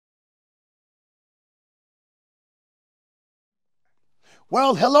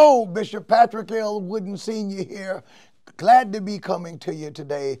Well, hello, Bishop Patrick L. Wooden Sr. here. Glad to be coming to you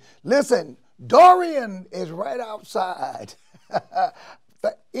today. Listen, Dorian is right outside.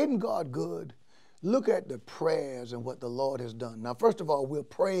 Isn't God good? Look at the prayers and what the Lord has done. Now, first of all, we're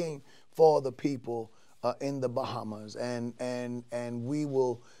praying for the people in the Bahamas, and we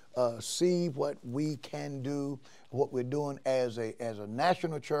will see what we can do, what we're doing as a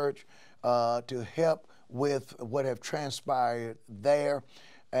national church to help with what have transpired there.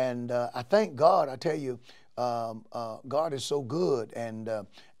 And I thank God. I tell you, God is so good, and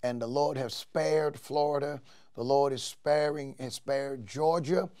the Lord has spared Florida. The Lord is has spared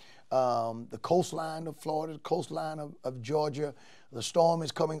Georgia, the coastline of Florida, the coastline of Georgia. The storm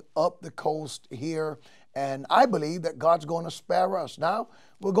is coming up the coast here, and I believe that God's going to spare us. Now,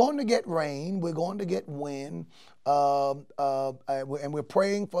 we're going to get rain, we're going to get wind, and we're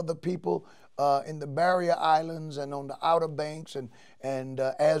praying for the people in the barrier islands and on the Outer Banks, and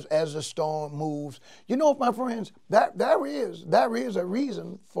as the storm moves. You know, my friends, there is a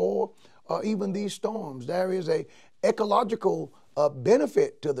reason for even these storms. There is a ecological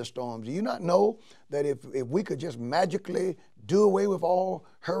benefit to the storms. Do you not know that if we could just magically do away with all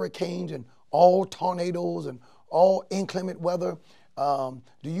hurricanes and all tornadoes and all inclement weather, the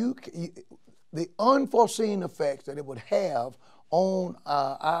unforeseen effects that it would have on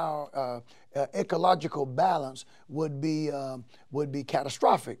our ecological balance would be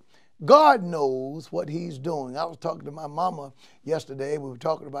catastrophic. God knows what he's doing. I was talking to my mama yesterday. We were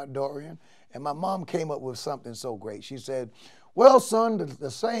talking about Dorian, and my mom came up with something so great. She said, well, son, the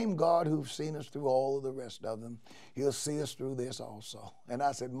same God who's seen us through all of the rest of them, he'll see us through this also. And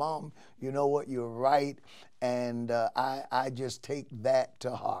I said, Mom, you know what? You're right. And I just take that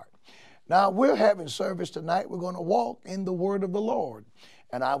to heart. Now, we're having service tonight. We're going to walk in the word of the Lord.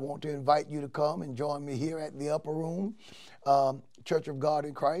 And I want to invite you to come and join me here at the upper room, Church of God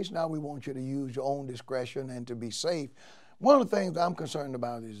in Christ. Now, we want you to use your own discretion and to be safe. One of the things I'm concerned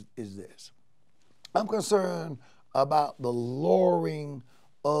about is this. I'm concerned about the lowering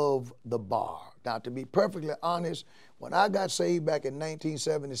of the bar. Now, to be perfectly honest, when I got saved back in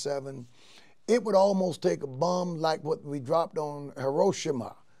 1977, it would almost take a bomb like what we dropped on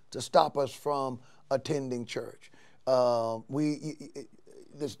Hiroshima to stop us from attending church. The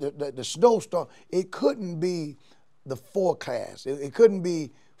snowstorm, it couldn't be the forecast. It couldn't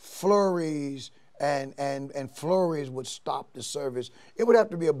be flurries, and flurries would stop the service. It would have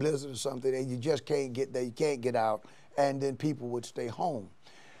to be a blizzard or something, and you just can't get there. You can't get out, and then people would stay home.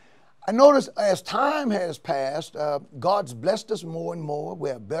 I noticed as time has passed, God's blessed us more and more. We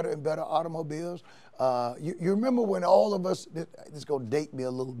have better and better automobiles. You remember when all of us, this is going to date me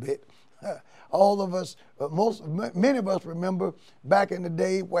a little bit, all of us, many of us remember back in the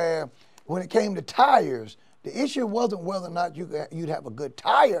day where when it came to tires, the issue wasn't whether or not you'd have a good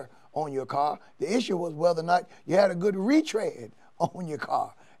tire on your car. The issue was whether or not you had a good retread on your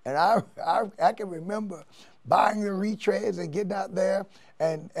car. And I can remember buying the retreads and getting out there,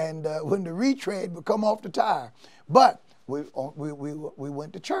 and when the retread would come off the tire. But we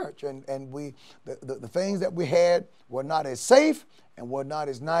went to church, and the things that we had were not as safe and were not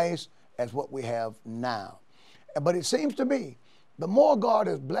as nice as what we have now. But it seems to me the more God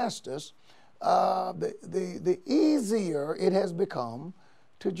has blessed us, the easier it has become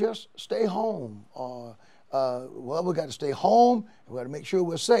to just stay home. Well, we got to stay home. We got to make sure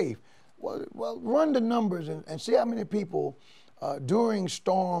we're safe. Well, run the numbers and see how many people during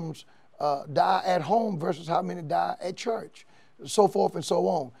storms die at home versus how many die at church, so forth and so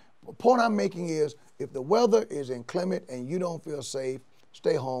on. The point I'm making is, if the weather is inclement and you don't feel safe,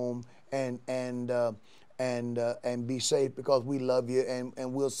 stay home and be safe, because we love you,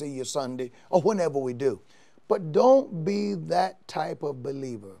 and we'll see you Sunday or whenever we do. But don't be that type of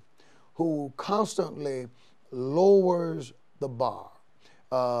believer who constantly lowers the bar.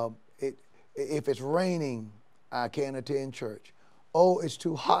 If it's raining, I can't attend church. Oh, it's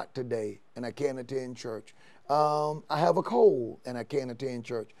too hot today and I can't attend church. I have a cold and I can't attend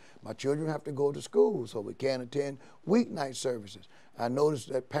church. My children have to go to school, so we can't attend weeknight services. I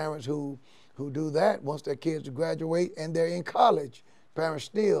noticed that parents who do that, once their kids graduate and they're in college, parents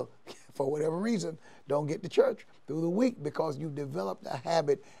still, for whatever reason, don't get to church through the week, because you developed a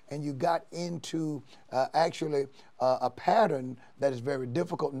habit and you got into actually a pattern that is very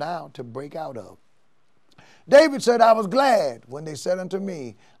difficult now to break out of. David said, I was glad when they said unto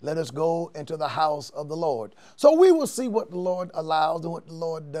me, let us go into the house of the Lord. So we will see what the Lord allows and what the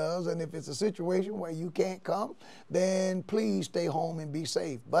Lord does. And if it's a situation where you can't come, then please stay home and be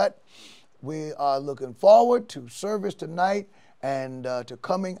safe. But we are looking forward to service tonight, and to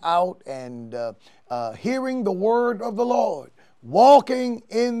coming out and hearing the word of the Lord. walking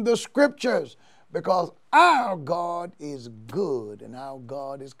in the scriptures, because our God is good and our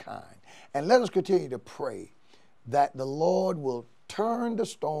God is kind. And let us continue to pray that the Lord will turn the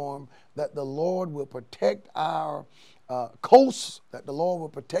storm, that the Lord will protect our coasts, that the Lord will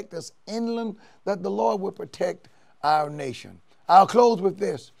protect us inland, that the Lord will protect our nation. I'll close with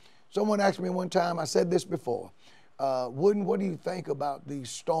this. Someone asked me one time, I said this before, what do you think about these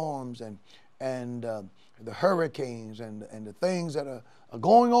storms and the hurricanes and the things that are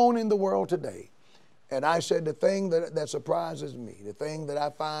going on in the world today? And I said the thing that surprises me, the thing that I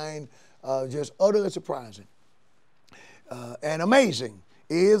find just utterly surprising and amazing,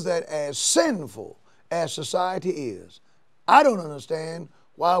 is that as sinful as society is, I don't understand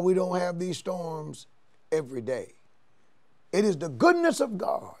why we don't have these storms every day. It is the goodness of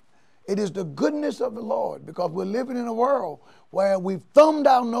God. It is the goodness of the Lord, because we're living in a world where we've thumbed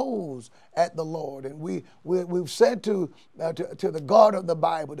our nose at the Lord, and we've said to the God of the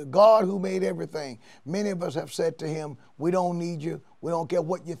Bible, the God who made everything, many of us have said to him, we don't need you. We don't care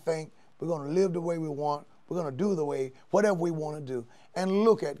what you think. We're going to live the way we want. We're going to do whatever we want to do. And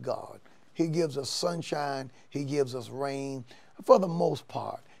look at God. He gives us sunshine. He gives us rain. For the most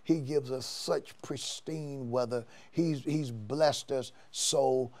part, he gives us such pristine weather. He's blessed us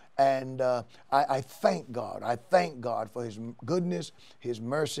so. And I thank God. I thank God for his goodness, his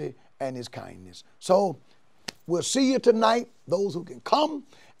mercy, and his kindness. So we'll see you tonight, those who can come.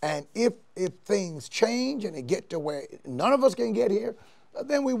 And if things change and they get to where none of us can get here,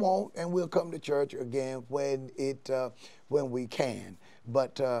 then we won't, and we'll come to church again when we can.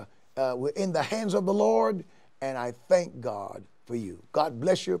 But we're in the hands of the Lord, and I thank God for you. God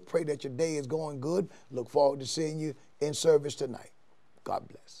bless you. Pray that your day is going good. Look forward to seeing you in service tonight. God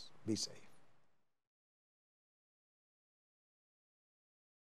bless. Be safe.